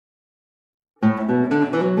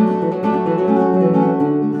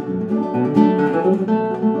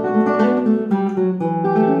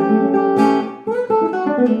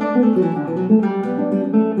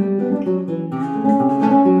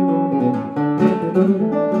my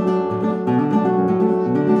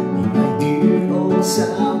dear old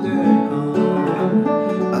southern home,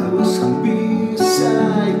 I was happy as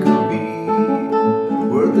I could be,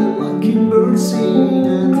 where the mockingbird sing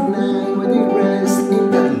at night when they rest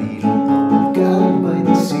in that little old cabin by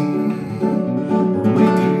the sea. Oh, my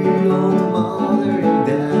dear old mother and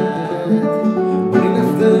dad, when I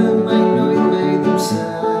left them I know it made them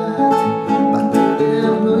sad, but today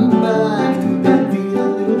I'm going back to that dear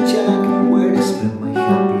little shack where I spent my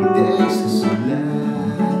happy days as a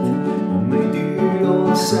lad. Oh, my dear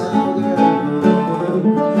old southern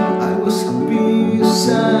home, I was happy as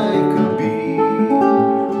I could be,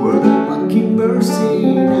 where the mockingbirds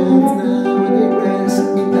sing at night when they rest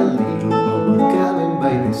in that little old cabin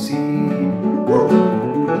by the sea. Woo!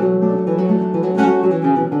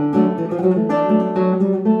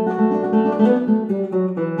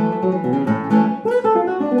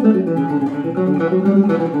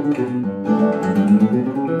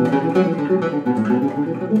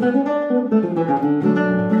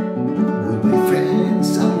 With my friends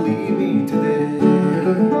I'm leaving today,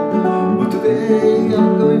 but today I'm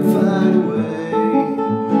going far away,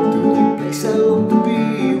 to the place I long to be,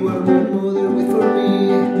 where my mother wait for me,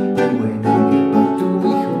 and when I get back to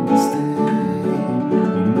my home I'll stay.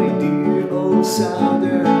 In my dear old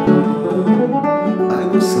southern home, I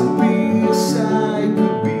was happy as I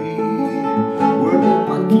could be, where the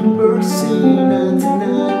mockingbirds sing at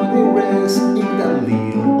night when they rest in that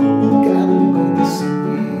little old cabin by the sea.